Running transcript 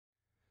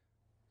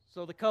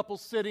So the couple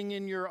sitting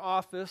in your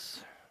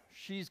office,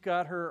 she's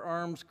got her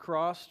arms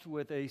crossed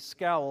with a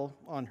scowl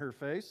on her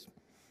face.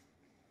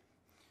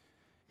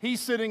 He's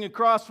sitting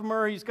across from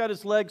her, he's got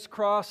his legs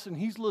crossed, and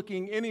he's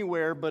looking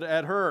anywhere but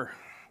at her.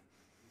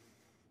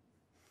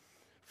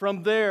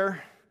 From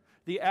there,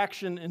 the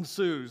action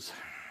ensues,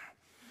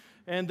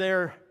 and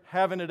they're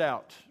having it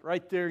out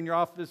right there in your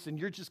office, and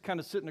you're just kind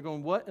of sitting there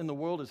going, what in the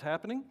world is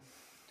happening?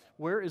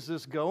 Where is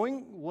this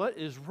going? What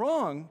is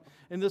wrong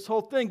in this whole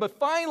thing? But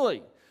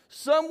finally,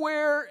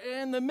 somewhere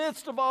in the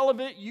midst of all of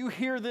it, you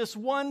hear this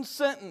one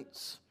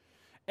sentence.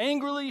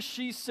 Angrily,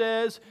 she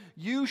says,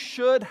 "You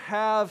should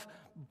have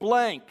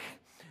blank."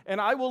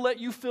 And I will let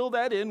you fill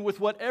that in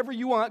with whatever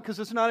you want because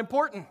it's not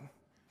important.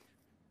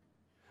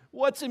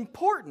 What's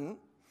important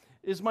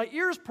is my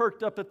ears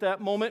perked up at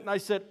that moment, and I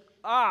said,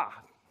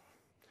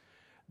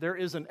 there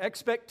is an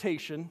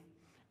expectation,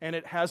 and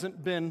it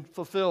hasn't been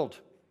fulfilled.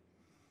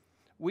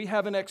 We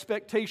have an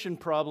expectation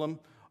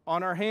problem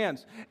on our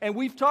hands. And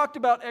we've talked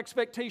about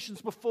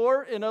expectations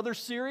before in other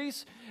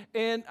series,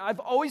 and I've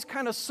always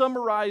kind of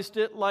summarized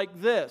it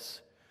like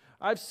this.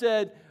 I've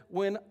said,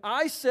 when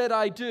I said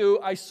I do,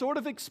 I sort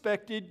of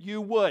expected you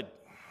would.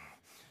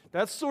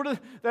 That's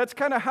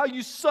kind of how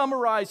you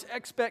summarize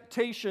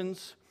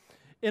expectations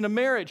in a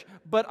marriage.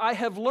 But I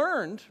have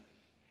learned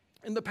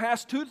in the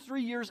past 2 to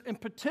 3 years in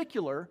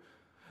particular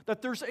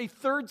that there's a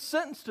third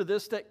sentence to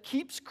this that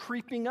keeps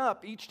creeping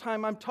up each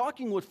time I'm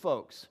talking with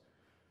folks.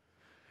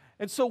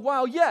 And so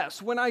while, yes,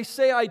 when I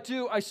say I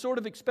do, I sort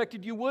of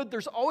expected you would,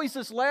 there's always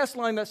this last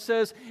line that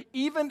says,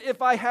 even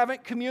if I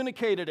haven't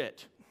communicated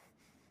it,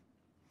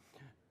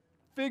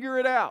 figure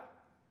it out.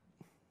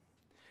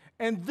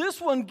 And this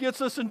one gets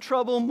us in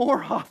trouble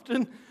more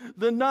often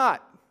than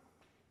not.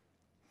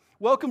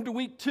 Welcome to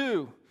week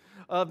 2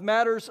 of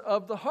Matters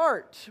of the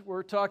Heart.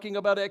 We're talking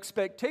about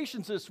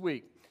expectations this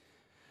week.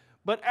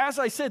 But as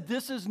I said,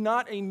 this is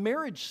not a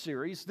marriage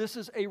series. This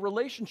is a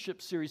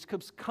relationship series.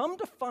 Because come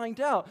to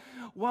find out,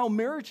 while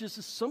marriage is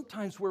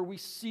sometimes where we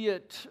see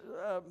it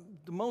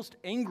the most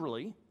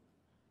angrily,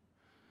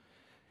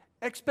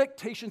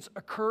 expectations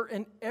occur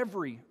in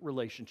every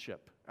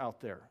relationship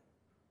out there.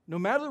 No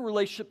matter the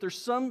relationship,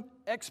 there's some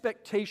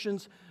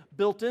expectations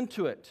built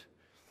into it.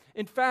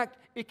 In fact,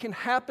 it can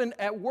happen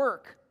at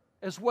work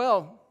as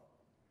well.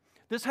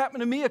 This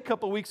happened to me a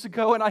couple weeks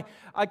ago, and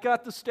I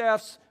got the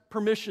staff's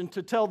permission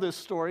to tell this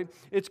story.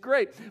 It's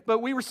great. But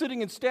we were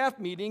sitting in staff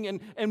meeting,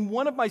 and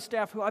one of my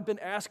staff, who I've been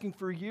asking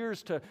for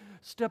years to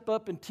step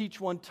up and teach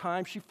one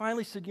time, she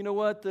finally said, you know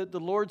what, the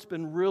Lord's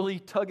been really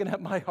tugging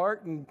at my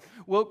heart and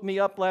woke me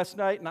up last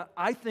night, and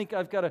I think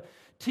I've got to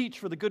teach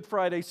for the Good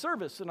Friday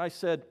service. And I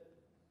said,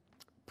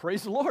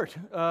 praise the Lord.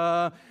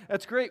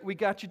 That's great. We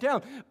got you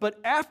down. But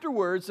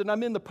afterwards, and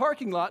I'm in the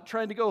parking lot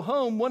trying to go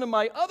home, one of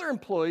my other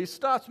employees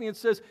stops me and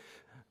says,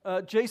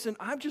 Jason,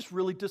 I'm just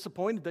really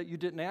disappointed that you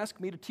didn't ask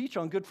me to teach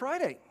on Good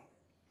Friday.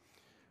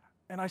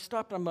 And I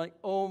stopped, and I'm like,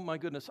 oh my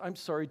goodness, I'm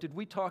sorry. Did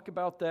we talk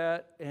about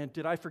that? And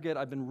did I forget?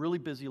 I've been really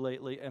busy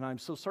lately, and I'm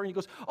so sorry. And he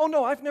goes, oh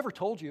no, I've never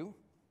told you.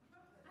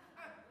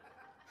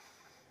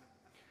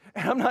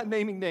 And I'm not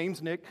naming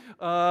names, Nick.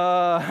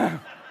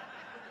 On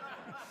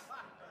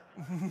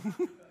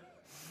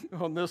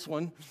this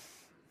one.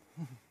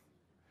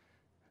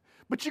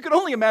 But you can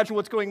only imagine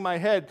what's going in my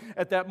head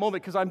at that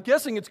moment, because I'm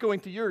guessing it's going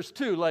to yours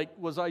too. Like,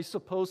 was I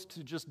supposed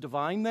to just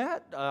divine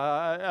that? Do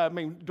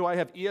I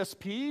have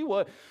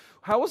ESP?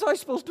 How was I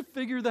supposed to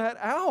figure that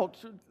out?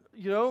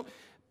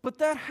 But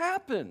that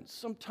happens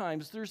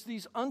sometimes. There's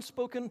these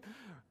unspoken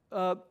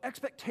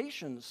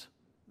expectations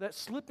that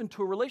slip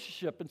into a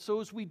relationship. And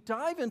so as we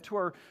dive into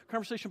our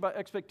conversation about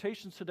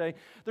expectations today,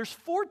 there's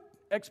 4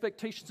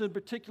 expectations in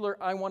particular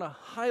I want to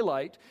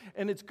highlight,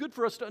 and it's good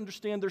for us to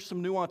understand there's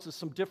some nuances,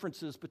 some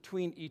differences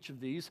between each of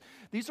these.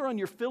 These are on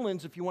your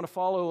fill-ins if you want to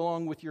follow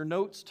along with your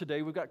notes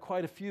today. We've got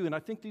quite a few, and I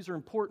think these are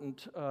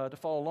important to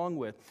follow along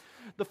with.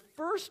 The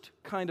first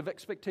kind of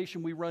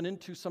expectation we run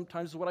into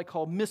sometimes is what I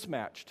call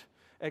mismatched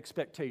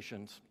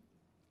expectations.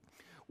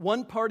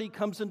 One party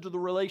comes into the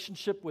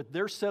relationship with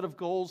their set of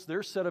goals,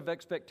 their set of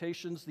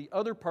expectations. The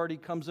other party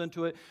comes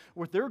into it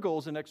with their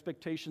goals and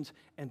expectations,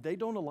 and they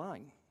don't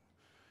align.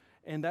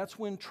 And that's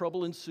when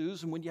trouble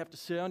ensues, and when you have to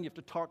sit down, you have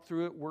to talk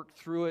through it, work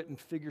through it, and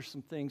figure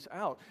some things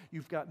out.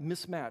 You've got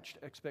mismatched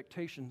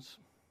expectations.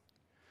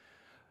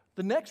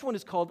 The next one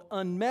is called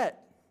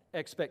unmet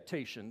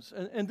expectations.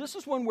 And this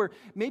is one where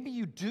maybe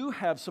you do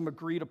have some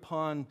agreed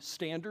upon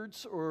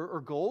standards or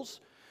goals,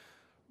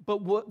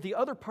 but what the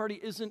other party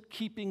isn't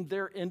keeping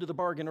their end of the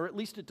bargain, or at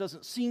least it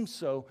doesn't seem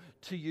so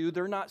to you.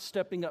 They're not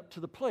stepping up to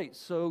the plate.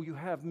 So you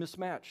have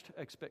mismatched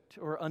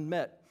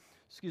unmet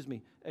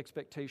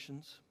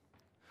expectations.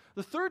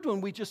 The third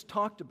one we just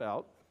talked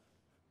about,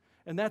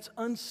 and that's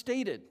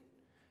unstated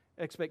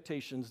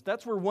expectations.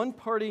 That's where one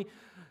party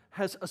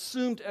has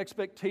assumed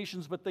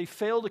expectations, but they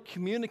fail to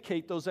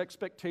communicate those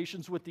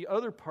expectations with the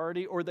other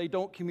party, or they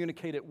don't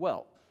communicate it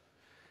well.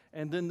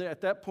 And then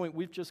at that point,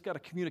 we've just got a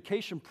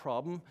communication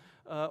problem,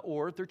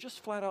 or they're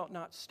just flat out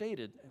not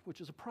stated, which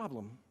is a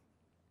problem.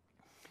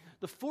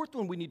 The fourth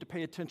one we need to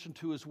pay attention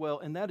to as well,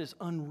 and that is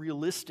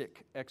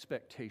unrealistic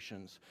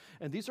expectations.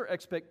 And these are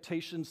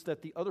expectations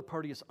that the other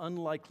party is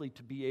unlikely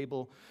to be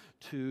able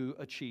to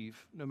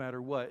achieve no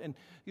matter what. And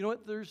you know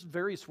what? There's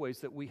various ways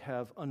that we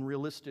have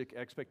unrealistic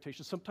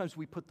expectations. Sometimes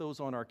we put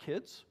those on our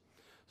kids.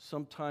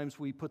 Sometimes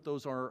we put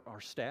those on our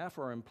staff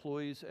or our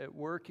employees at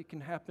work. It can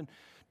happen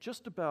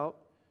just about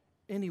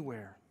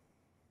anywhere.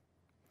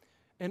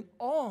 And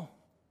all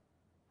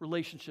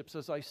relationships,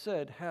 as I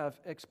said, have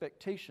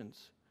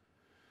expectations.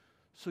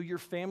 So your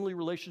family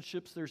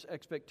relationships, there's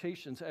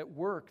expectations. At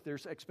work,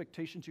 there's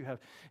expectations you have.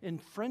 In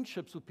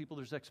friendships with people,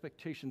 there's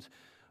expectations.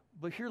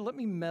 But here, let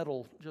me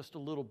meddle just a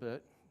little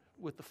bit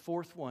with the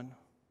fourth one.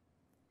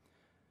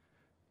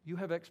 You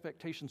have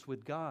expectations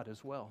with God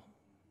as well.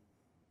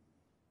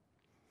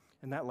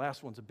 And that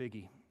last one's a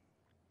biggie.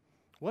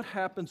 What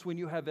happens when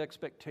you have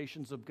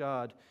expectations of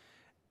God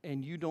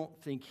and you don't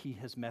think He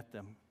has met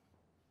them?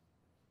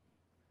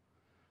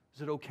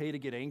 Is it okay to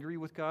get angry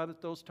with God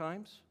at those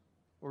times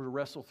or to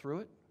wrestle through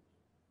it?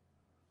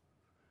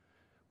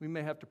 We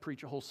may have to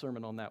preach a whole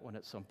sermon on that one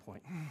at some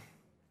point.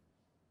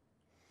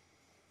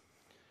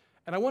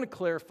 And I want to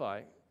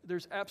clarify,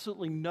 there's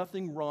absolutely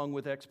nothing wrong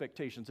with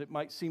expectations. It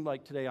might seem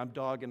like today I'm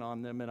dogging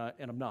on them, and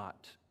I'm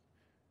not.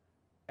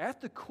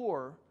 At the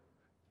core,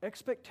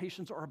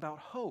 expectations are about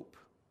hope.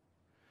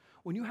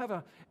 When you have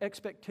an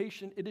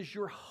expectation, it is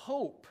your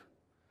hope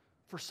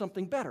for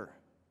something better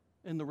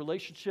in the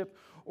relationship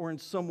or in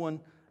someone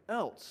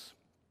else.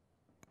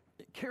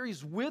 It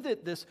carries with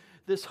it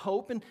this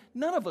hope, and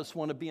none of us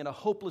want to be in a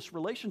hopeless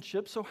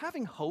relationship, so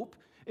having hope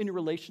in your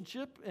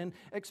relationship and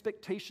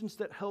expectations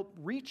that help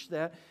reach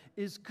that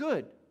is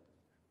good.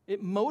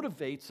 It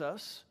motivates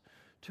us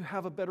to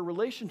have a better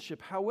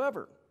relationship.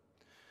 However,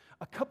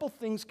 a couple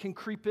things can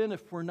creep in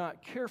if we're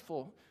not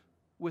careful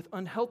with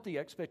unhealthy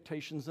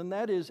expectations, and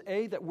that is,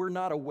 A, that we're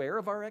not aware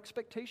of our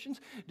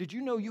expectations. Did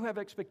you know you have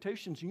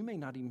expectations? You may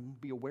not even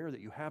be aware that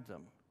you have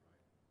them.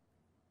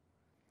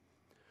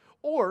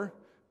 Or,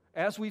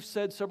 as we've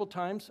said several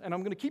times, and I'm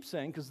going to keep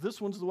saying, because this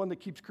one's the one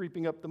that keeps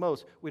creeping up the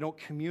most, we don't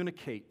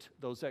communicate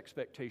those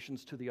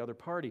expectations to the other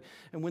party.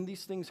 And when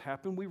these things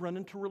happen, we run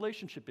into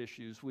relationship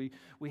issues. We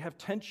have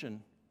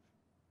tension.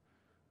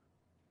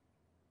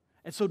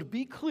 And so to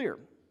be clear,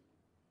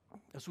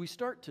 as we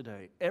start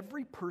today,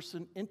 every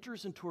person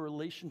enters into a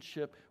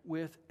relationship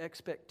with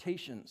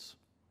expectations.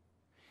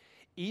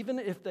 Even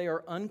if they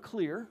are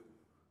unclear,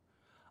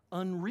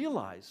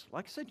 unrealized.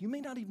 Like I said, you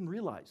may not even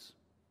realize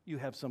you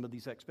have some of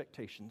these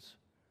expectations,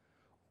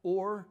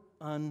 or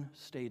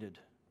unstated.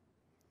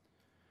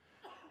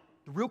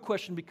 The real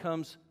question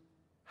becomes,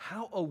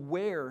 how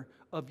aware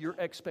of your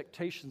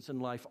expectations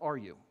in life are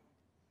you?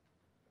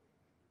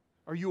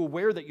 Are you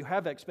aware that you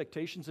have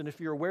expectations? And if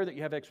you're aware that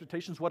you have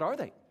expectations, what are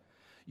they?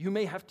 You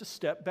may have to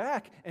step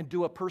back and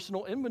do a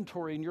personal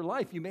inventory in your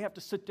life. You may have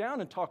to sit down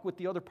and talk with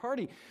the other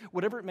party,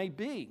 whatever it may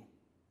be,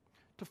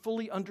 to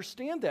fully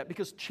understand that.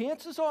 Because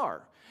chances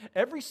are,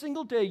 every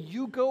single day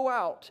you go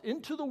out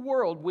into the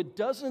world with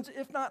dozens,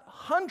 if not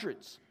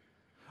hundreds,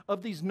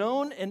 of these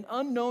known and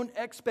unknown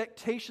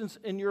expectations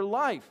in your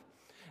life.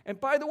 And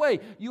by the way,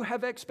 you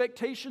have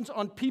expectations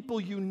on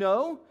people you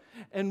know,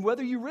 and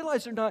whether you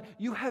realize it or not,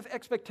 you have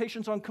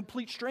expectations on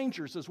complete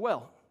strangers as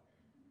well.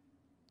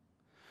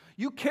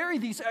 You carry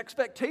these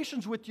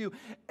expectations with you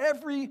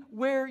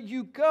everywhere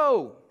you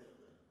go.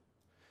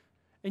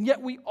 And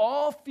yet we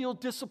all feel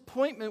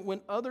disappointment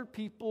when other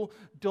people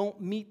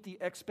don't meet the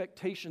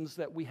expectations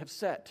that we have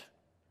set,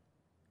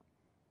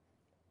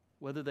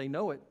 whether they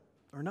know it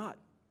or not.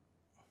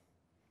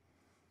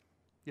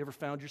 You ever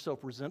found yourself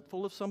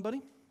resentful of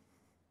somebody?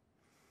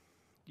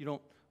 You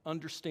don't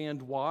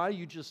understand why,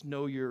 you just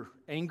know you're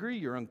angry,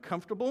 you're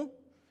uncomfortable,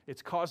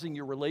 it's causing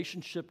your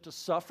relationship to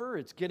suffer,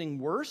 it's getting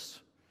worse.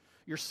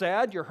 You're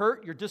sad, you're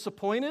hurt, you're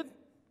disappointed.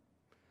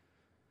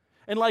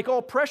 And like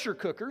all pressure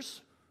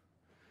cookers,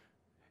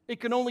 it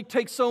can only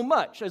take so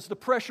much. As the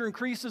pressure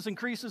increases,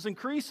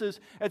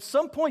 at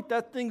some point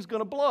that thing's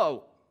going to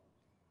blow.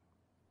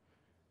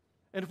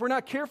 And if we're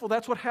not careful,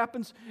 that's what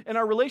happens in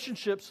our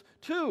relationships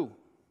too.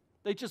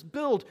 They just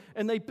build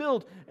and they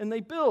build and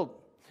they build.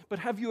 But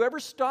have you ever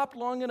stopped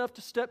long enough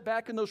to step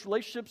back in those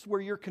relationships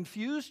where you're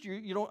confused,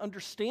 you don't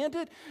understand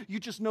it, you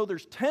just know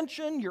there's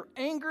tension, you're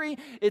angry,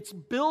 it's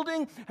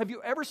building? Have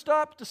you ever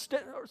stopped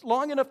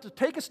long enough to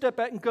take a step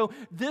back and go,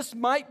 this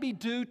might be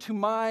due to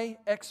my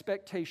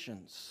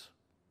expectations,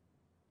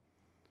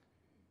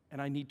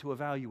 and I need to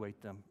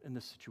evaluate them in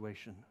this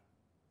situation?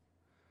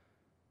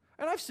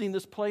 And I've seen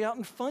this play out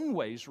in fun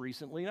ways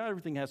recently. Not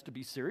everything has to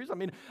be serious. I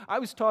mean, I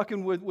was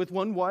talking with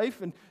one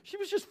wife, and she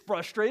was just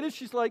frustrated.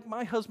 She's like,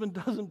 my husband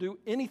doesn't do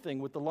anything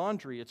with the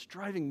laundry. It's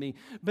driving me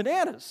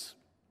bananas.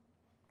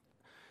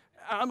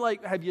 I'm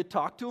like, have you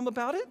talked to him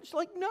about it? She's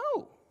like,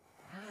 no.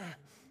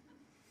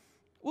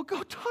 Well,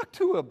 go talk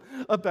to him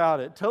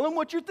about it. Tell him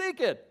what you're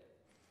thinking.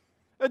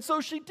 And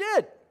so she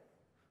did.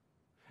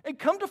 And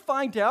come to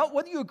find out,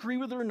 whether you agree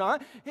with it or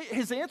not,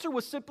 his answer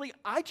was simply,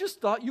 I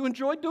just thought you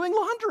enjoyed doing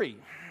laundry.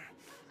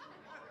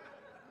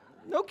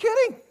 No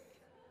kidding.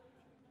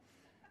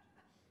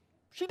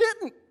 She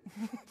didn't.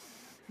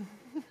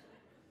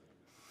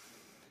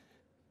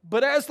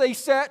 But as they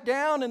sat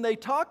down and they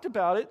talked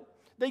about it,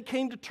 they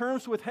came to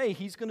terms with, hey,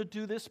 he's going to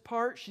do this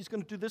part, she's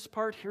going to do this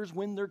part, here's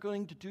when they're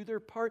going to do their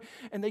part,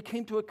 and they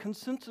came to a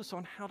consensus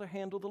on how to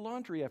handle the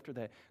laundry after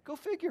that. Go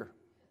figure.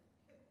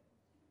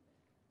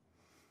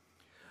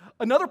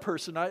 Another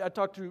person I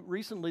talked to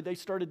recently, they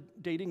started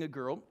dating a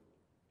girl,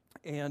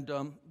 and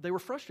they were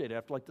frustrated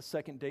after like the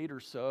second date or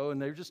so,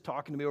 and they were just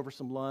talking to me over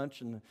some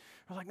lunch, and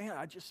I was like, man,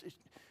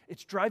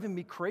 it's driving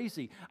me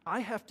crazy. I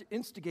have to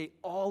instigate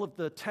all of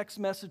the text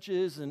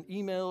messages and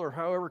email or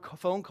however,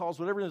 phone calls,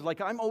 whatever it is. Like,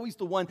 I'm always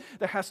the one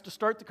that has to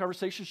start the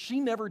conversation.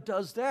 She never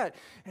does that,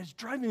 and it's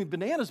driving me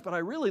bananas, but I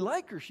really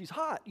like her. She's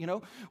hot,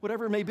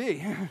 whatever it may be.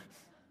 And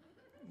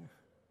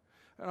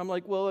I'm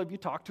like, well, have you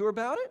talked to her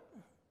about it?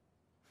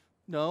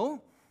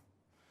 No.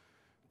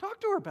 Talk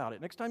to her about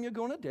it. Next time you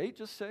go on a date,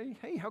 just say,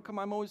 hey, how come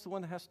I'm always the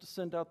one that has to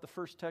send out the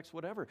first text,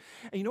 whatever.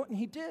 And you know what? And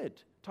he did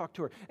talk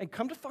to her. And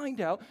come to find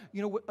out,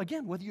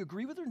 again, whether you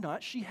agree with it or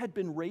not, she had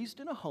been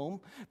raised in a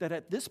home that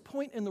at this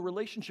point in the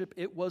relationship,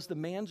 it was the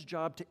man's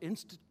job to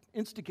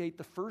instigate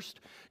the first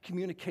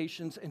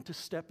communications and to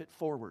step it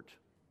forward.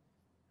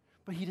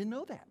 But he didn't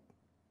know that.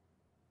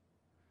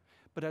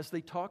 But as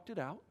they talked it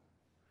out,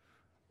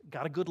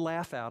 got a good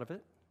laugh out of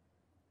it,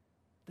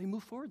 they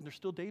moved forward and they're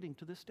still dating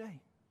to this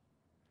day.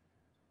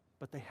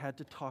 But they had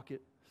to talk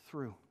it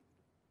through.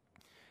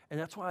 And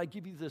that's why I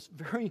give you this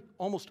very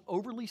almost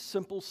overly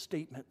simple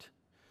statement.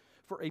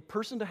 For a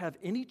person to have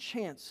any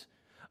chance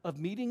of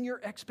meeting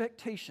your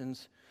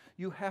expectations,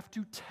 you have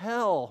to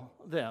tell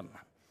them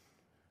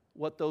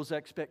what those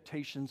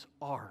expectations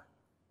are.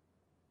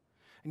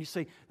 And you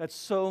say, that's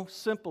so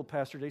simple,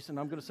 Pastor Jason.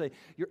 I'm going to say,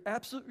 you're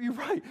absolutely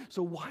right.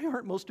 So why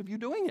aren't most of you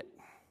doing it?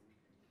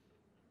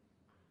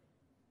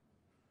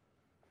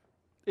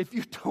 If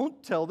you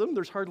don't tell them,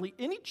 there's hardly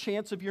any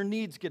chance of your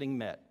needs getting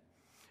met.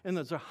 And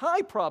there's a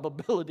high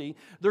probability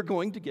they're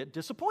going to get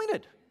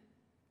disappointed.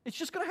 It's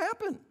just going to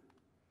happen.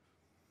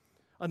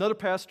 Another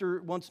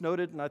pastor once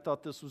noted, and I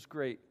thought this was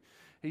great,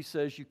 he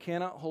says, you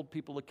cannot hold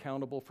people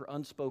accountable for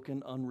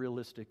unspoken,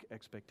 unrealistic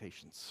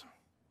expectations.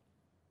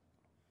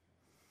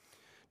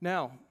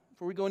 Now,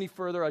 before we go any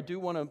further, I do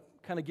want to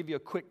kind of give you a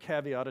quick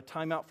caveat, a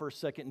timeout for a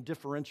second, and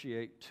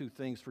differentiate two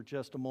things for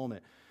just a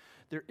moment.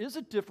 There is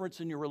a difference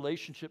in your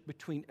relationship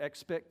between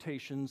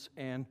expectations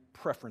and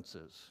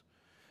preferences.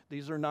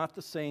 These are not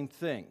the same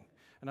thing.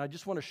 And I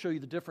just want to show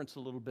you the difference a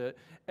little bit.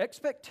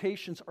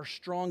 Expectations are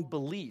strong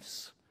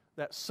beliefs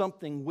that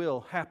something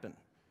will happen.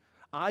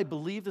 I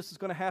believe this is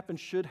going to happen,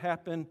 should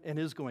happen, and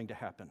is going to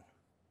happen.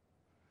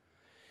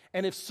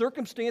 And if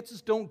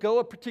circumstances don't go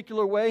a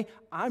particular way,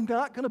 I'm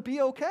not going to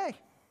be okay.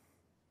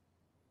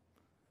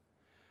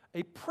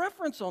 A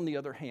preference, on the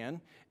other hand,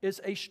 is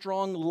a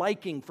strong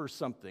liking for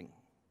something.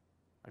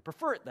 I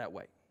prefer it that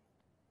way.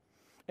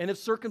 And if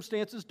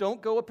circumstances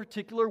don't go a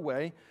particular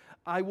way,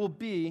 I will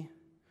be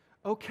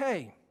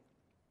okay.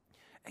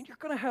 And you're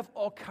going to have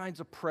all kinds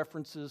of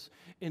preferences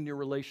in your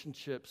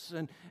relationships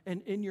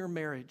and in your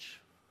marriage.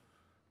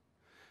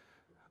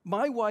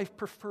 My wife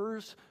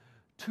prefers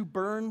to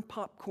burn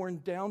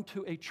popcorn down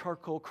to a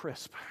charcoal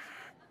crisp.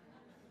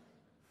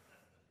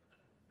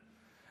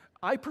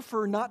 I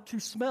prefer not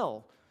to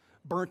smell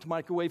burnt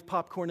microwave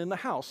popcorn in the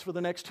house for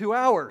the next 2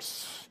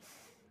 hours.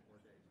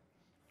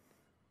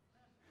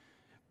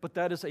 But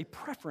that is a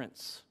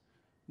preference,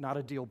 not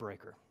a deal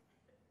breaker.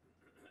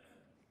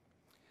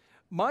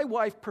 My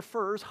wife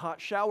prefers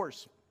hot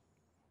showers.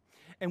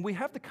 And we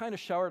have the kind of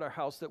shower at our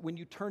house that when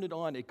you turn it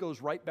on, it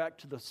goes right back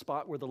to the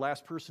spot where the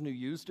last person who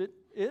used it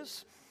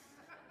is.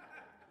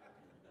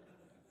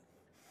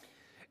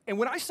 And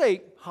when I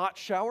say hot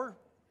shower,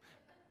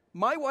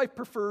 my wife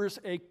prefers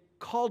a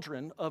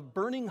cauldron of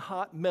burning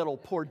hot metal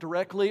poured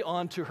directly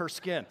onto her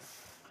skin.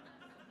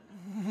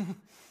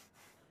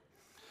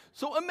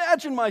 So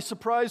imagine my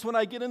surprise when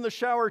I get in the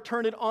shower,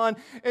 turn it on,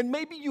 and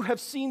maybe you have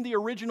seen the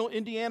original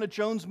Indiana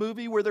Jones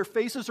movie where their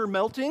faces are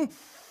melting.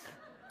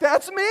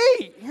 That's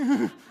me.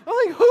 I'm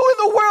like, who in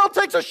the world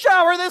takes a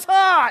shower this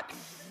hot?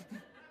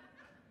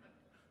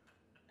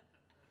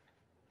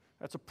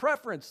 That's a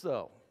preference,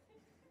 though,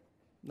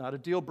 not a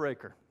deal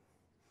breaker.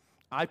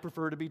 I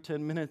prefer to be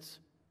 10 minutes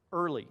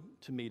early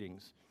to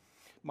meetings.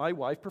 My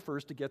wife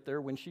prefers to get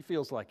there when she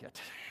feels like it.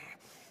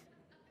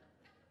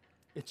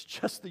 It's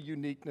just the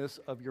uniqueness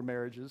of your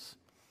marriages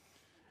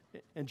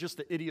and just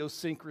the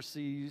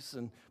idiosyncrasies,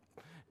 and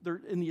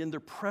in the end, their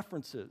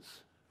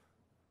preferences.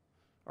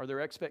 Are there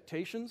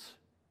expectations?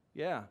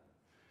 Yeah.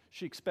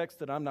 She expects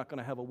that I'm not going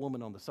to have a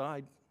woman on the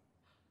side,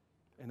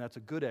 and that's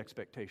a good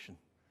expectation.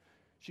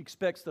 She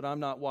expects that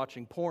I'm not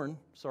watching porn.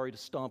 Sorry to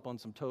stomp on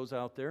some toes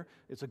out there.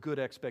 It's a good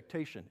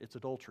expectation. It's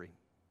adultery.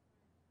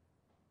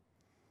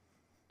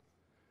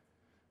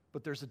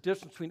 But there's a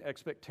difference between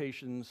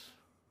expectations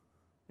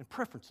and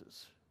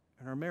preferences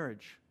in our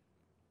marriage.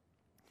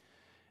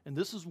 And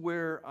this is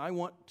where I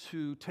want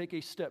to take a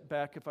step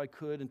back, if I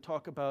could, and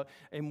talk about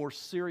a more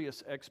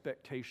serious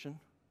expectation.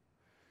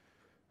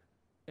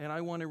 And I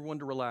want everyone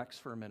to relax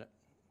for a minute.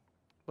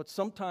 But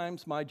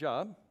sometimes my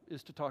job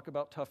is to talk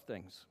about tough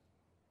things.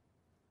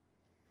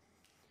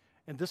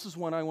 And this is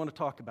one I want to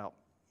talk about.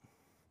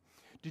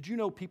 Did you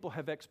know people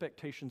have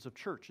expectations of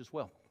church as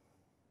well?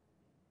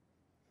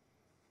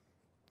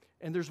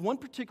 And there's one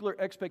particular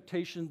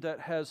expectation that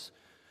has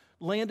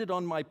landed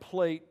on my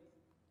plate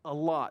a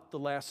lot the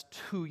last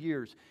 2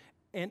 years.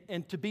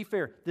 And to be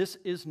fair, this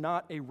is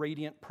not a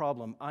Radiant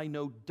problem. I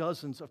know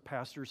dozens of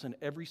pastors, and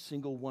every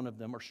single one of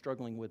them are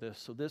struggling with this.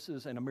 So this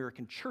is an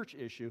American church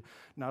issue,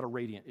 not a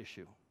Radiant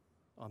issue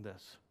on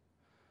this.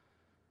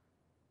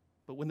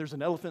 But when there's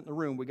an elephant in the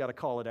room, we got to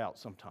call it out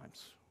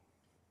sometimes.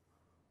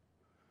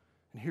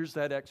 And here's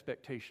that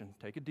expectation.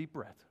 Take a deep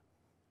breath.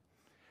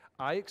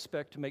 I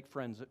expect to make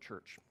friends at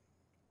church.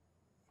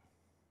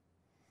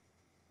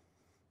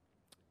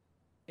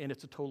 And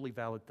it's a totally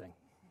valid thing.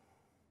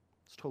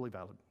 It's totally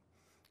valid.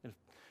 And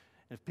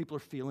if people are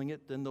feeling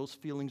it, then those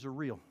feelings are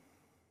real.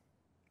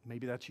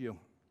 Maybe that's you.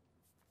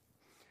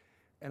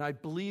 And I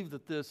believe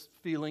that this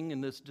feeling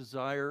and this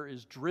desire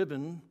is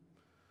driven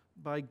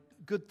by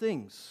good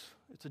things.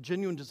 It's a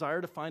genuine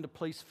desire to find a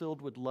place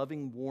filled with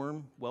loving,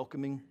 warm,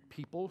 welcoming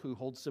people who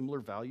hold similar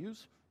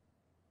values,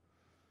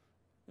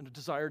 and a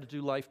desire to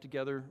do life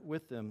together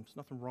with them. There's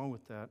nothing wrong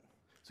with that.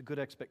 It's a good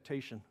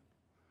expectation.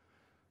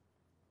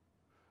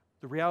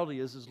 The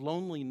reality is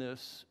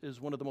loneliness is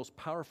one of the most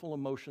powerful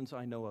emotions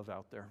I know of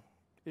out there.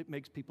 It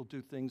makes people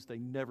do things they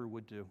never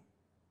would do.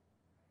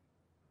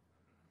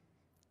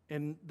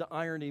 And the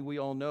irony we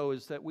all know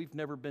is that we've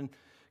never been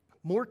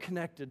more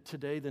connected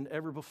today than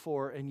ever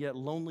before, and yet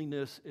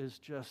loneliness is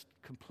just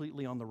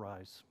completely on the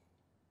rise.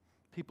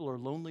 People are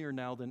lonelier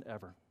now than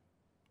ever.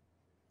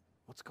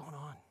 What's going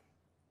on?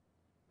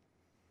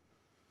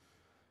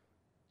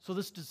 So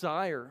this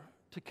desire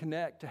to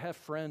connect, to have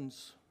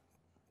friends,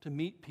 to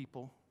meet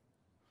people,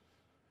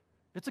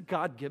 it's a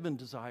God-given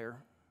desire.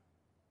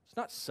 It's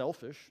not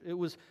selfish. It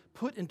was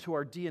put into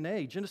our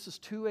DNA. Genesis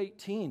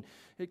 2:18,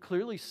 it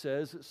clearly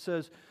says,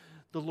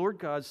 the Lord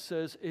God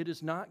says, it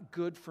is not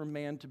good for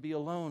man to be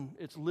alone.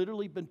 It's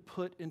literally been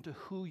put into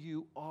who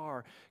you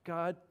are.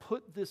 God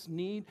put this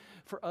need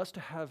for us to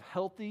have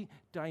healthy,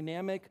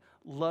 dynamic,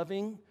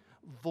 loving,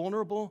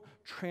 vulnerable,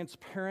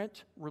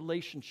 transparent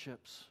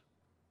relationships.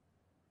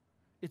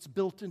 It's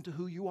built into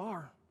who you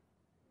are.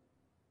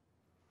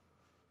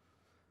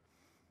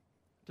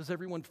 Does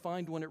everyone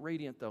find one at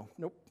Radiant, though?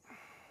 Nope.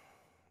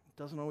 It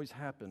doesn't always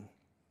happen.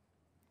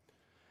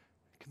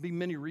 There can be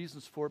many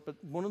reasons for it,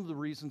 but one of the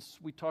reasons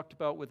we talked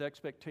about with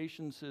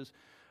expectations is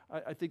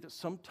I think that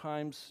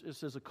sometimes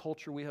as a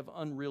culture we have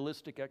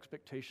unrealistic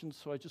expectations,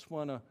 so I just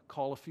want to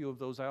call a few of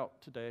those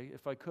out today,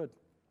 if I could.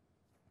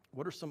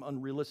 What are some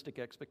unrealistic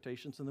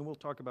expectations? And then we'll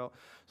talk about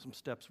some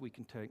steps we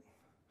can take.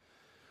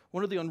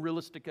 One of the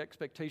unrealistic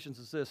expectations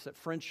is this, that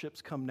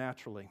friendships come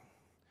naturally.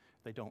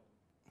 They don't.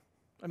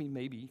 I mean,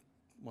 maybe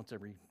once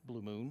every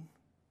blue moon.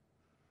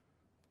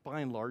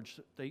 By and large,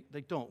 they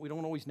don't. We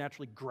don't always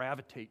naturally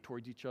gravitate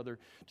towards each other,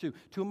 too.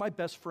 Two of my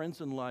best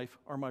friends in life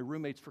are my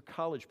roommates for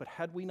college, but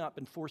had we not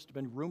been forced to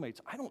be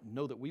roommates, I don't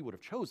know that we would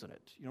have chosen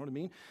it. You know what I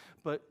mean?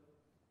 But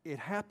it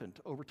happened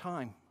over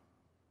time.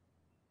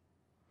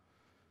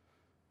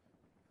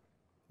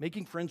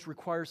 Making friends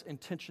requires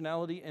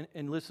intentionality,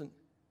 and listen,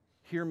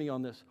 hear me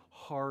on this,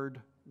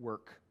 hard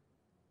work.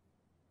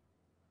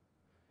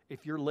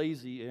 If you're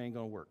lazy, it ain't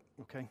going to work,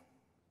 okay?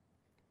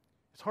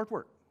 It's hard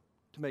work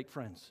to make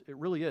friends. It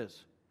really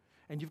is.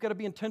 And you've got to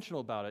be intentional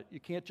about it. You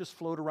can't just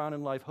float around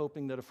in life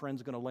hoping that a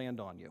friend's going to land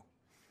on you.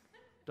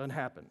 Doesn't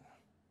happen.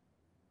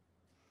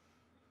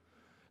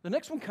 The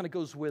next one kind of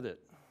goes with it.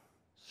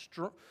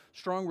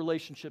 Strong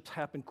relationships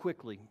happen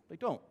quickly. They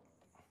don't.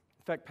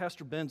 In fact,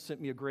 Pastor Ben sent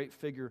me a great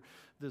figure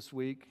this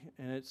week,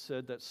 and it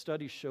said that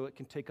studies show it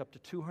can take up to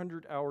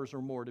 200 hours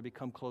or more to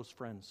become close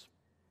friends.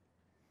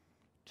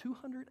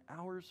 200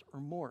 hours or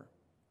more.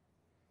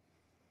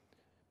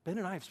 Ben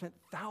and I have spent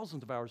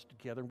thousands of hours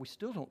together, and we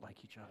still don't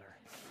like each other.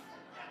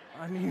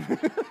 I mean,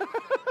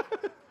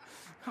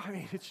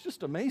 it's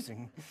just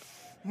amazing.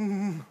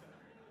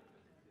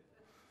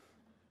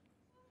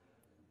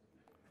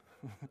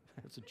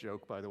 That's a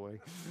joke, by the way.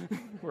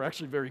 We're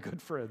actually very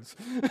good friends.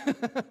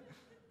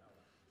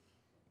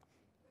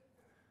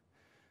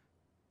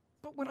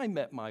 But when I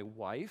met my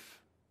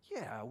wife,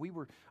 yeah, we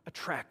were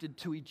attracted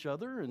to each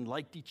other and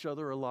liked each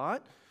other a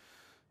lot.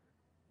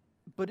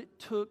 But it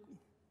took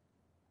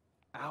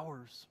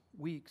hours,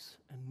 weeks,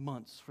 and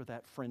months for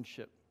that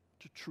friendship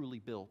to truly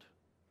build.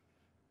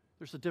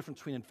 There's a difference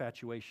between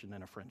infatuation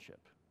and a friendship.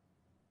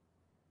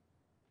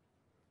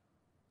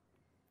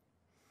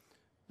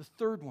 The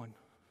third one,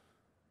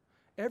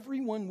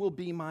 everyone will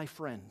be my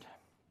friend.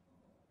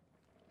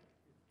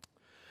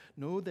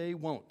 No, they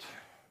won't.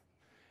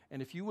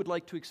 And if you would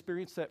like to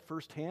experience that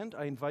firsthand,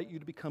 I invite you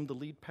to become the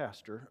lead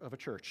pastor of a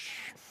church.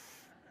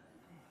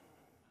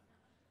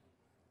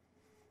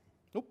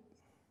 Nope,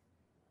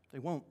 they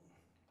won't.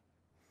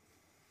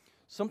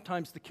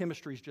 Sometimes the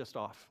chemistry's just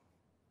off.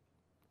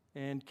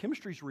 And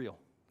chemistry's real,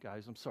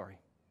 guys, I'm sorry.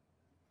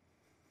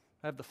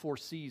 I have the 4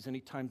 C's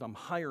anytime I'm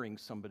hiring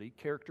somebody: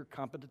 character,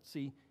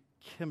 competency,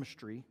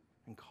 chemistry,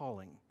 and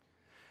calling.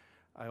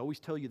 I always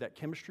tell you that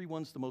chemistry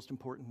one's the most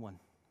important one.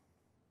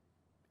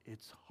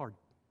 It's hard.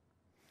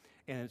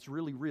 And it's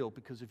really real,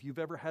 because if you've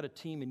ever had a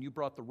team and you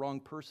brought the wrong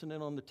person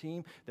in on the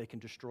team, they can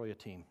destroy a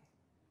team.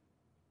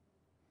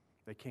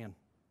 They can.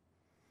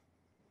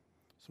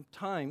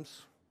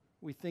 Sometimes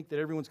we think that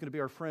everyone's going to be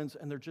our friends,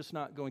 and they're just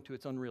not going to.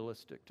 It's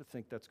unrealistic to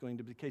think that's going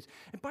to be the case.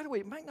 And by the way,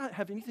 it might not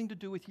have anything to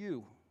do with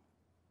you.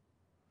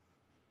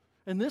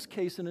 In this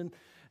case, and in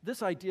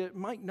this idea, it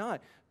might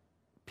not.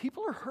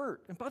 People are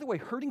hurt. And by the way,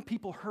 hurting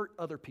people hurt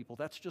other people.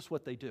 That's just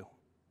what they do.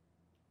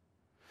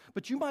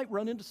 But you might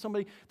run into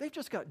somebody, they've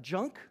just got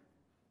junk,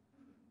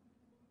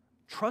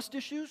 trust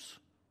issues,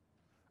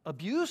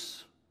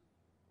 abuse,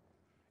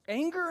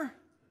 anger,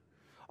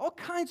 all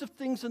kinds of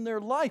things in their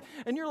life.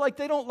 And you're like,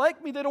 they don't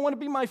like me, they don't want to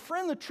be my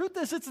friend. The truth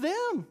is, it's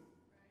them.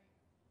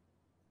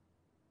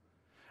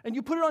 And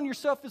you put it on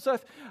yourself as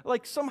if,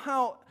 like,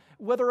 somehow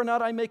whether or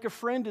not I make a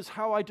friend is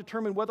how I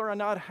determine whether or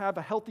not I have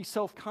a healthy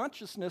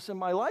self-consciousness in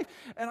my life.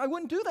 And I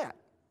wouldn't do that.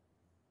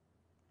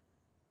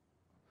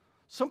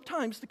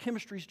 Sometimes the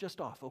chemistry's just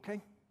off,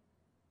 okay?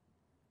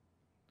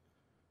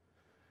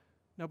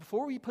 Now,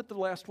 before we put the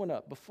last one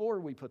up,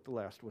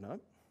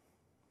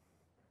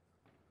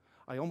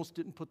 I almost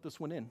didn't put this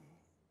one in,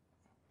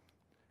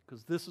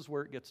 because this is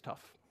where it gets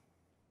tough.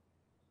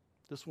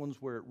 This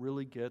one's where it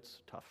really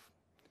gets tough.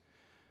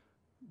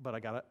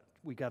 But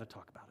we got to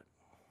talk about it.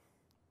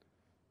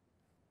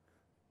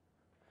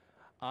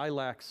 I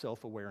lack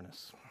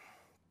self-awareness.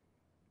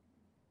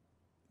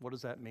 What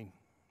does that mean?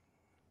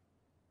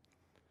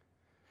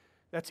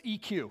 That's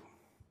EQ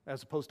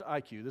as opposed to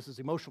IQ. This is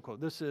emotional code.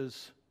 This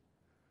is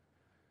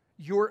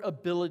your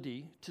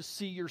ability to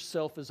see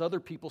yourself as other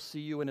people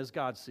see you and as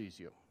God sees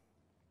you,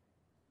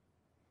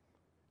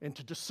 and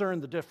to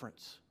discern the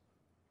difference.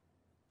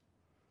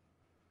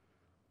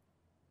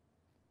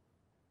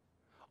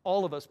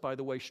 All of us, by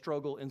the way,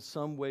 struggle in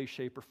some way,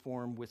 shape, or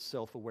form with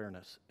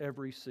self-awareness.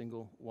 Every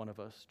single one of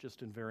us,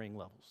 just in varying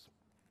levels.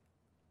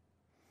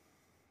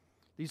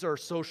 These are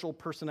social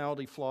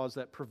personality flaws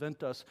that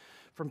prevent us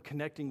from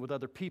connecting with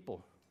other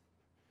people.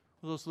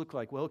 What do those look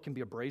like? Well, it can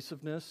be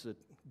abrasiveness,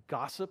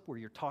 gossip, where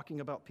you're talking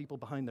about people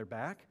behind their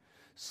back.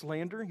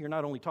 Slander, you're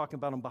not only talking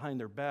about them behind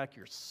their back,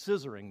 you're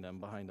scissoring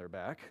them behind their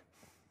back.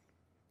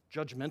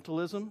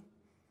 Judgmentalism.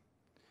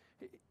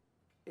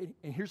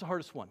 And here's the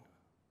hardest one.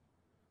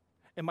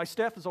 And my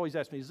staff has always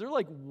asked me, is there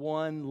like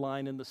one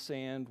line in the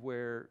sand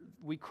where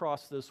we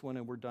cross this one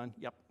and we're done?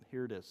 Yep,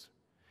 here it is.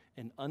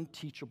 An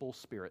unteachable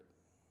spirit,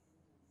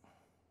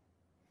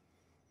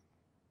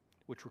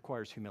 which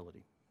requires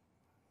humility.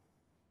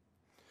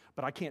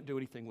 But I can't do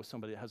anything with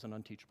somebody that has an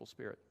unteachable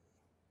spirit,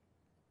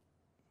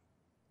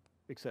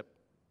 except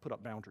put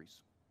up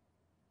boundaries.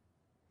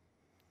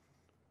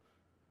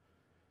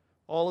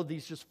 All of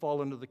these just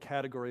fall into the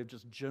category of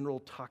just general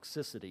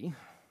toxicity.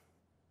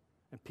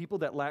 And people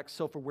that lack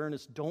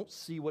self-awareness don't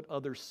see what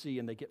others see,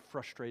 and they get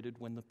frustrated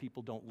when the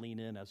people don't lean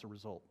in as a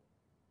result.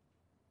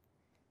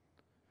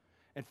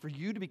 And for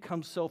you to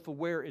become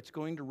self-aware, it's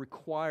going to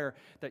require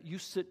that you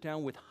sit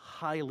down with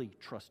highly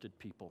trusted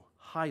people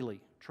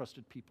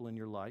in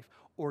your life,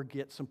 or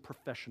get some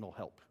professional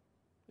help,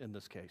 in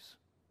this case,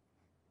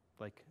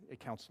 like a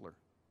counselor.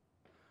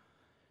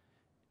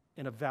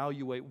 And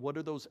evaluate what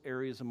are those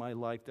areas in my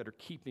life that are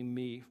keeping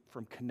me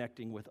from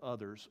connecting with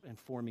others and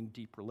forming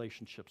deep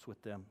relationships with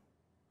them.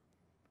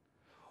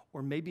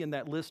 Or maybe in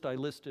that list I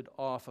listed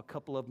off, a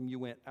couple of them you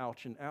went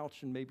ouch, and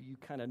maybe you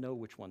kind of know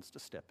which ones to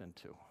step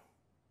into.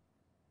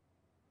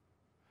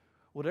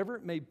 Whatever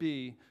it may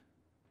be,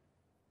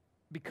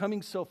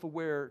 becoming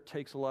self-aware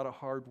takes a lot of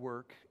hard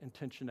work,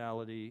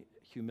 intentionality,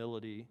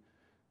 humility,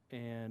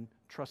 and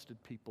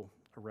trusted people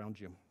around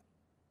you.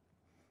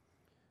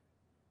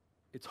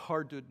 It's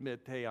hard to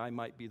admit, hey, I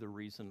might be the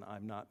reason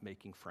I'm not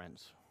making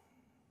friends.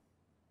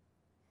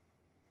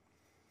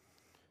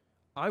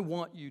 I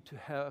want you to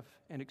have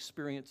and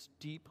experience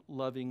deep,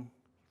 loving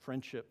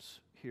friendships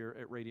here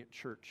at Radiant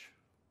Church.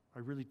 I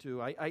really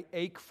do. I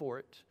ache for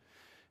it.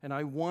 And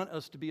I want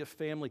us to be a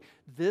family.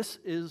 This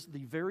is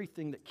the very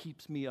thing that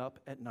keeps me up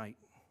at night.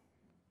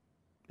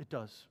 It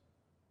does.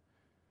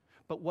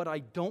 But what I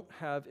don't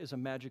have is a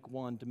magic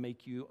wand to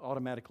make you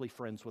automatically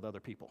friends with other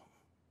people.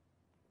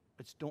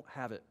 I just don't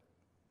have it.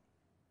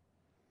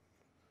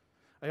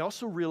 I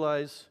also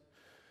realize,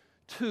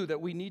 too,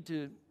 that we need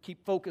to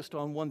keep focused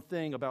on one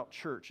thing about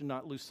church and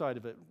not lose sight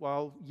of it.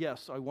 While,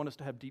 yes, I want us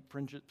to have deep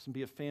friendships and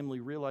be a family,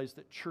 realize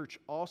that church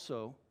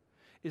also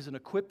is an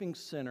equipping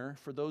center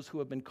for those who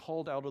have been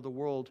called out of the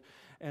world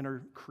and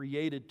are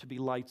created to be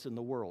lights in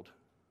the world,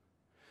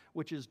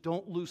 which is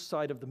don't lose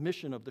sight of the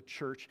mission of the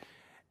church,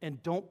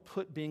 and don't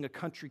put being a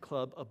country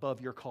club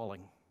above your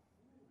calling.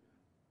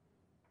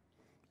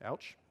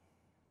 Ouch.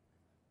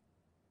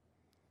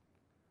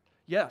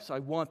 Yes, I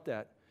want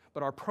that,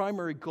 but our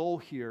primary goal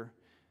here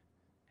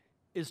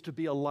is to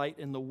be a light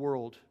in the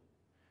world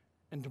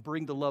and to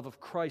bring the love of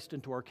Christ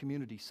into our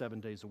community 7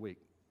 days a week.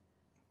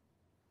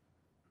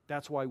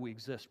 That's why we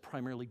exist,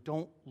 primarily.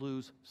 Don't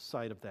lose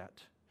sight of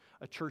that.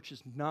 A church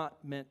is not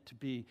meant to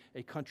be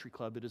a country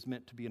club. It is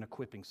meant to be an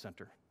equipping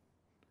center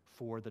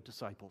for the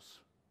disciples.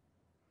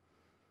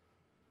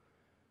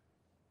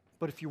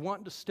 But if you're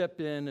wanting to step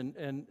in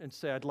and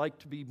say, I'd like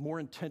to be more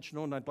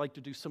intentional and I'd like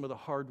to do some of the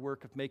hard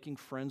work of making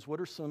friends,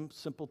 what are some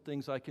simple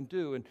things I can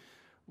do? And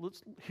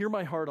let's hear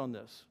my heart on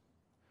this.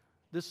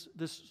 This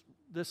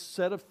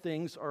set of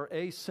things are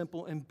A,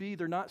 simple, and B,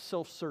 they're not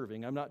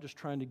self-serving. I'm not just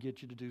trying to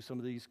get you to do some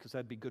of these because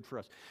that'd be good for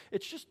us.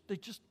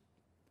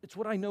 It's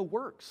what I know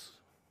works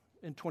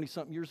in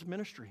 20-something years of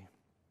ministry.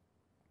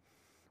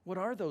 What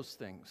are those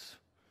things?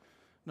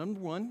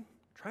 Number one,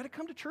 try to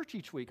come to church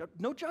each week.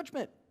 No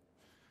judgment.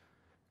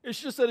 It's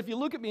just that if you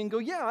look at me and go,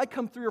 yeah, I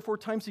come 3 or 4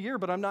 times a year,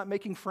 but I'm not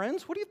making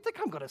friends, what do you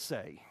think I'm going to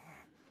say?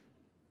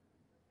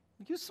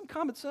 Use some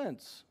common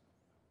sense.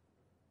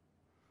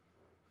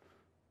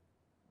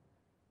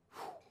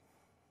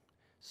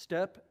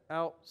 Step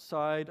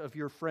outside of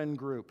your friend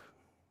group.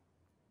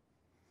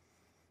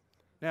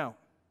 Now,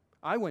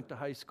 I went to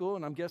high school,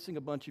 and I'm guessing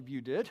a bunch of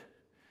you did,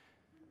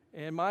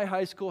 and my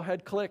high school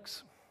had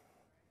cliques.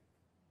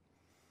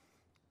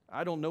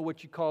 I don't know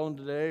what you call them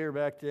today or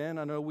back then.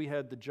 I know we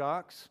had the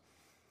jocks.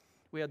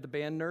 We had the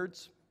band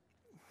nerds.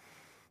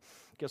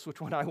 Guess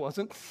which one I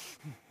wasn't?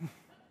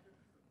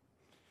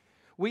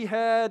 We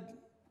had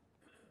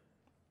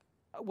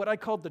what I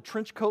called the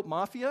trench coat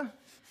mafia.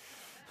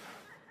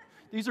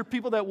 These are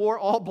people that wore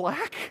all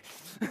black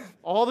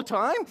all the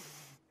time.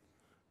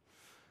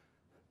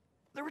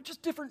 There were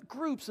just different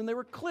groups, and there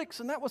were cliques,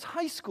 and that was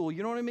high school,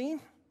 you know what I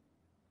mean?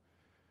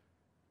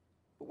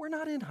 But we're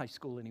not in high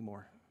school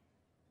anymore.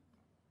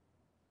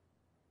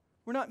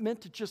 We're not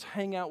meant to just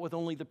hang out with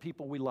only the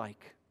people we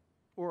like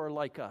or are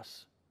like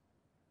us.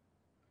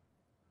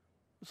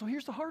 So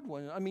here's the hard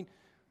one. I mean,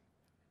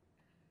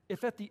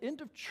 if at the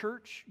end of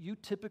church you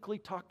typically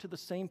talk to the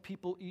same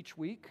people each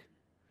week,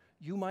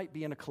 you might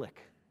be in a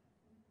clique.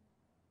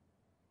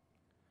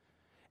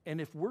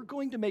 And if we're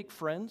going to make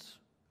friends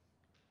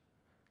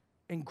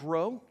and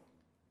grow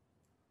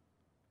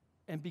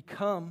and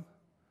become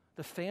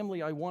the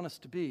family I want us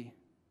to be,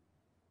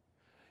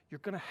 you're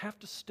going to have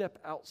to step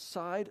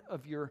outside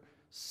of your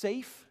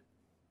safe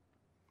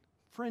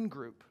friend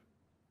group.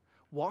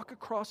 Walk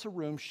across a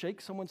room, shake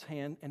someone's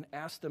hand, and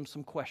ask them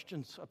some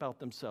questions about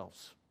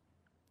themselves.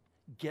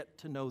 Get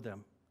to know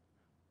them.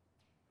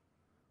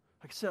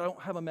 Like I said, I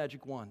don't have a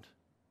magic wand.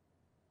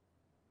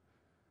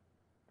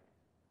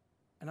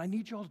 And I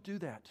need you all to do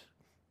that.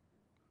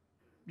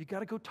 You got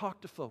to go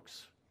talk to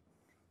folks.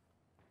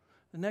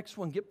 The next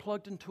one, get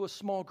plugged into a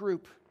small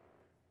group.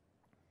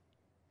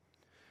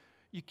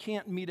 You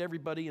can't meet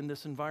everybody in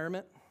this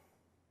environment.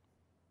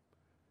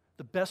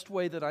 The best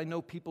way that I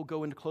know people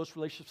go into close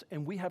relationships,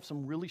 and we have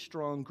some really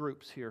strong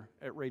groups here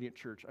at Radiant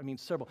Church. I mean,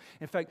 several.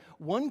 In fact,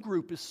 one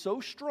group is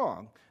so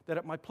strong that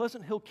at my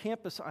Pleasant Hill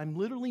campus, I'm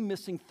literally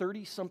missing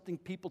 30-something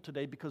people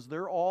today because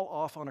they're all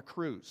off on a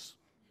cruise,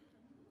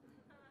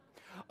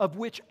 of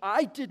which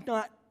I did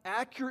not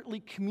accurately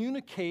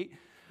communicate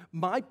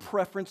my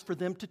preference for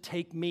them to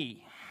take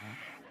me.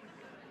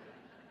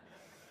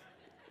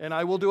 And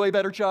I will do a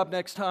better job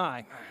next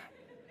time.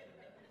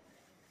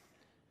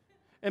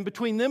 And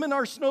between them and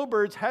our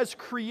snowbirds has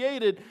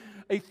created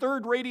a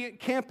third Radiant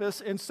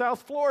campus in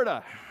South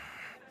Florida.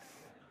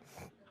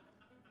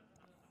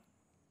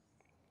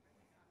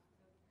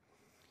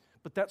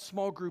 But that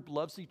small group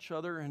loves each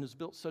other and has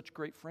built such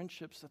great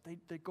friendships that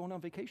they're going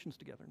on vacations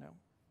together now.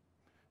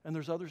 And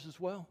there's others as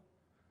well.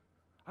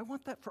 I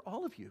want that for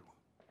all of you.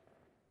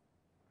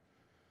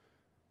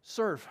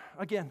 Serve.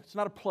 Again, it's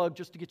not a plug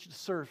just to get you to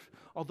serve,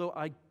 although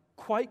I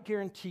quite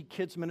guarantee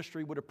kids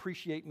ministry would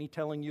appreciate me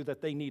telling you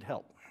that they need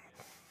help.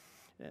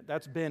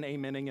 That's Ben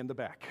amening in the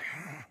back.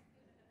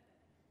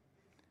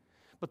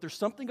 But there's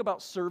something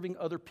about serving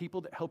other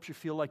people that helps you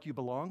feel like you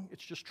belong.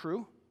 It's just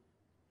true.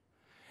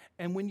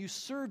 And when you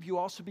serve, you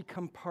also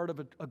become part of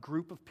a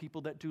group of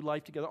people that do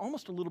life together,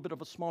 almost a little bit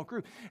of a small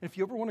group. And if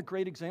you ever want a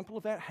great example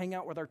of that, hang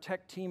out with our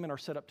tech team and our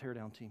setup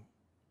teardown team.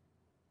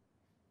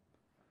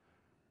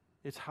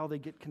 It's how they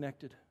get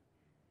connected.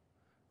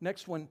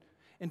 Next one,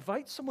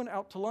 invite someone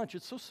out to lunch.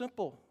 It's so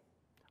simple.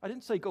 I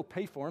didn't say go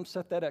pay for them.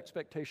 Set that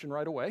expectation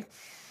right away.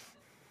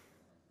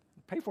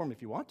 Pay for them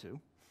if you want to.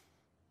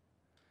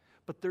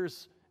 But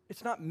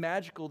it's not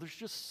magical. There's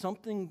just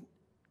something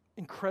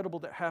incredible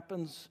that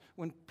happens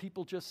when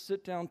people just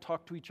sit down,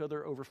 talk to each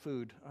other over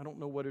food. I don't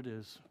know what it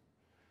is.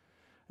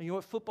 And you know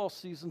what? Football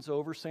season's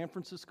over. San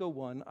Francisco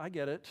won. I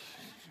get it.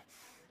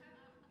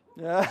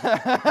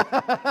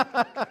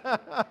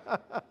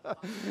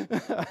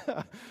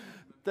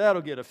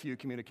 That'll get a few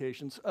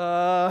communications.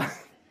 But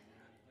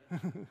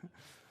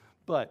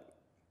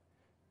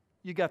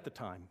you got the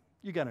time.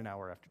 You got an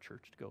hour after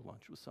church to go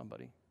lunch with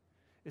somebody.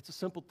 It's a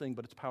simple thing,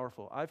 but it's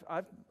powerful.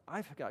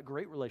 I've got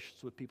great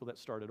relationships with people that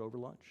started over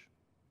lunch.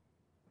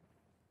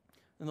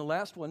 And the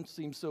last one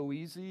seems so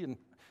easy, and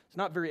it's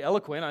not very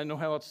eloquent. I don't know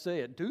how else to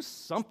say it. Do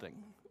something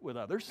with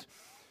others.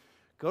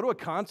 Go to a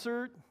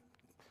concert.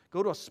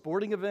 Go to a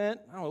sporting event.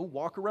 I don't know,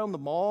 walk around the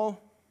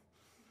mall.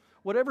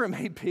 Whatever it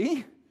may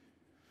be.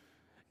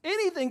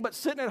 Anything but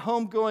sitting at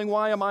home going,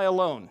 why am I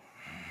alone?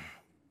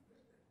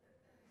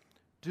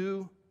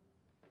 Do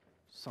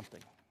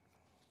something.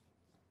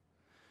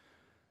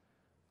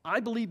 I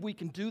believe we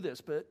can do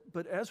this, but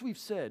as we've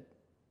said,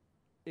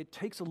 it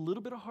takes a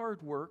little bit of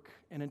hard work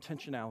and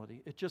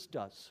intentionality. It just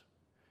does.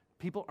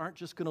 People aren't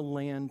just going to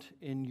land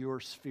in your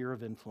sphere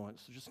of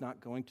influence. They're just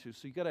not going to.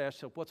 So you got to ask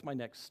yourself, what's my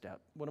next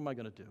step? What am I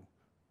going to do?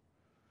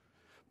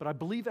 But I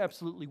believe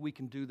absolutely we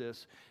can do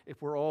this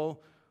if we're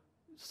all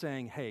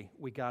saying, hey,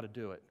 we got to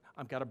do it.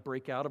 I've got to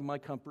break out of my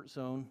comfort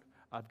zone.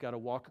 I've got to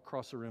walk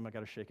across the room. I've got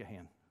to shake a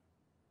hand.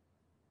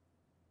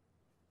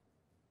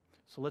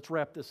 So let's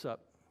wrap this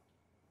up.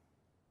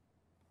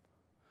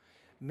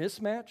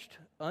 Mismatched,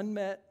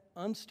 unmet,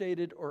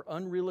 unstated, or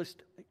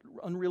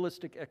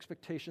unrealistic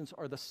expectations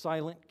are the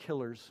silent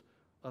killers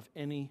of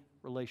any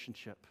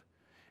relationship.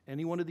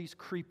 Any one of these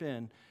creep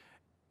in,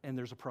 and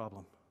there's a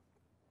problem.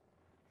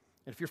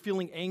 And if you're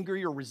feeling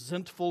angry or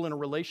resentful in a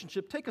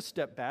relationship, take a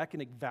step back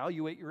and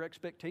evaluate your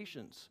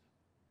expectations.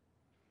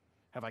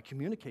 Have I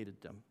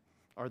communicated them?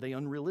 Are they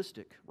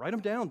unrealistic? Write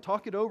them down,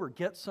 talk it over,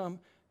 get some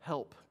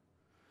help.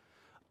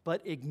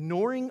 But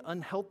ignoring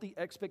unhealthy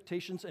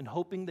expectations and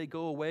hoping they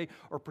go away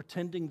or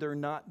pretending they're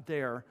not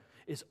there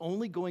is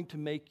only going to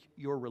make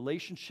your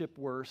relationship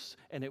worse,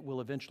 and it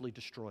will eventually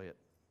destroy it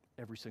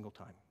every single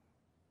time.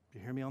 Do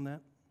you hear me on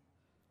that?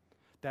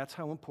 That's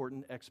how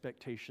important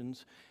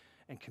expectations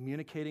and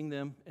communicating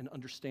them and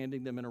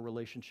understanding them in a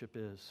relationship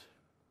is.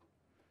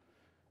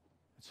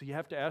 So you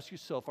have to ask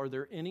yourself, are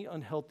there any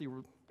unhealthy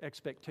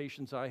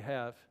expectations I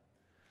have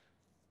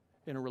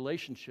in a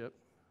relationship?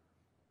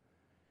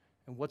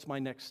 And what's my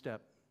next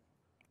step?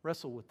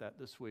 Wrestle with that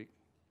this week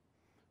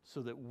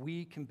so that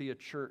we can be a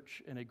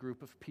church and a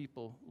group of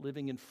people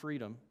living in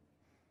freedom,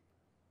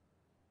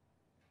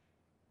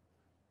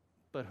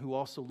 but who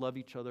also love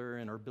each other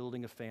and are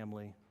building a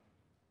family,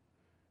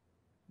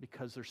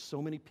 because there's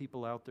so many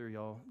people out there,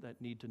 y'all, that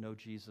need to know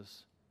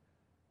Jesus.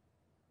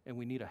 And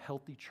we need a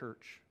healthy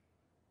church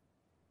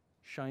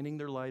shining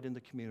their light in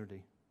the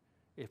community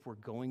if we're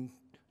going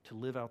to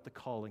live out the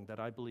calling that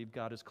I believe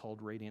God has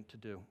called Radiant to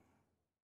do.